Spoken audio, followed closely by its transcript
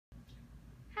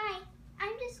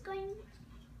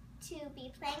to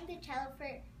be playing the cello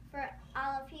for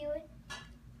all of you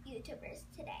YouTubers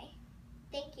today.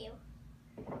 Thank you.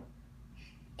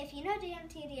 If you know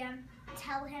DanTDM,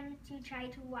 tell him to try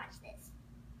to watch this.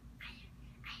 I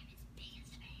am his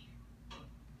biggest fan.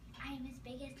 I am his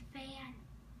biggest fan.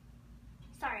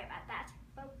 Sorry about that,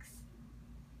 folks.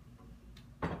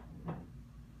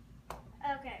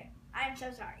 Okay, I'm so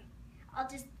sorry. I'll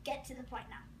just get to the point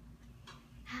now.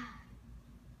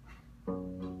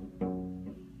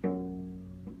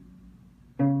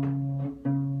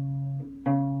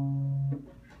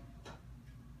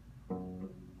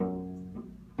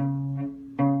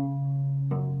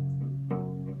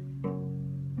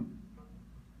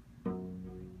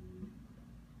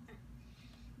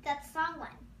 That's song one.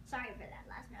 Sorry for that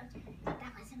last note.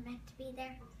 That wasn't meant to be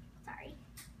there. Sorry.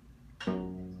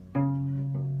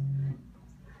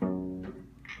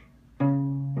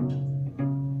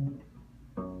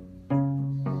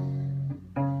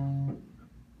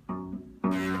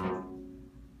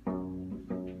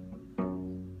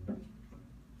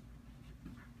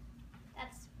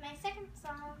 That's my second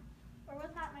song. Or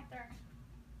was that my third?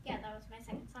 Yeah, that was my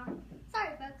second song.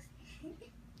 Sorry, folks.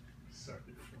 Sorry,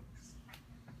 folks.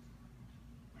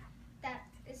 That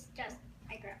is just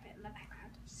my grandpa in the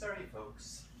background. Sorry,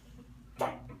 folks.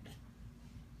 I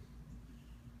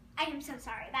am so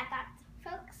sorry about that,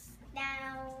 folks.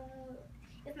 Now,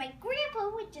 if my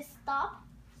grandpa would just stop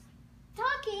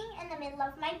talking in the middle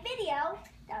of my video,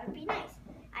 that would be nice.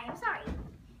 I am sorry.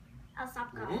 I'll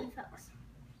stop calling, folks.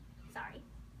 Sorry.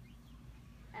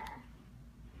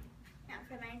 Now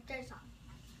for my third song.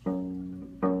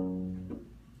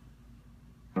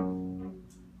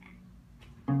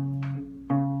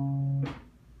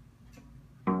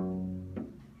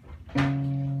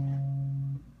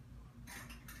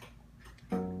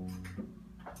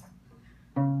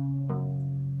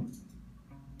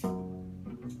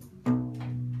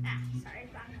 Sorry,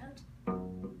 wrong note.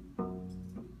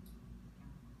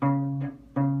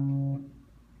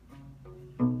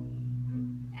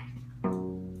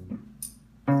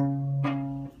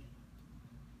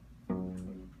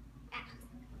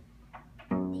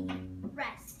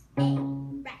 Rest. A.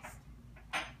 Rest.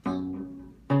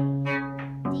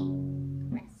 D.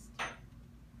 Rest.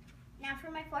 Now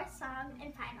for my fourth song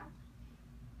and final.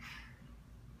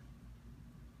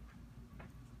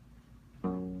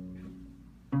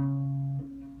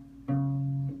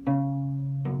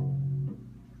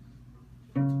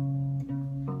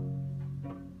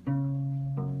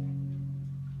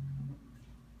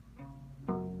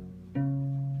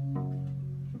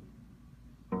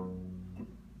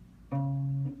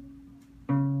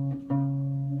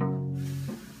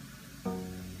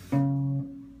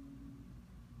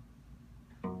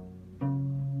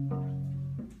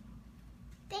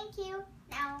 Thank you.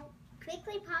 Now,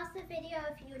 quickly pause the video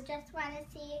if you just want to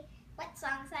see what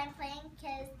songs I'm playing,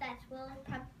 because that will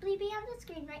probably be on the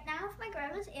screen right now if my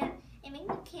grandma's aiming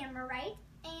the camera right.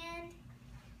 And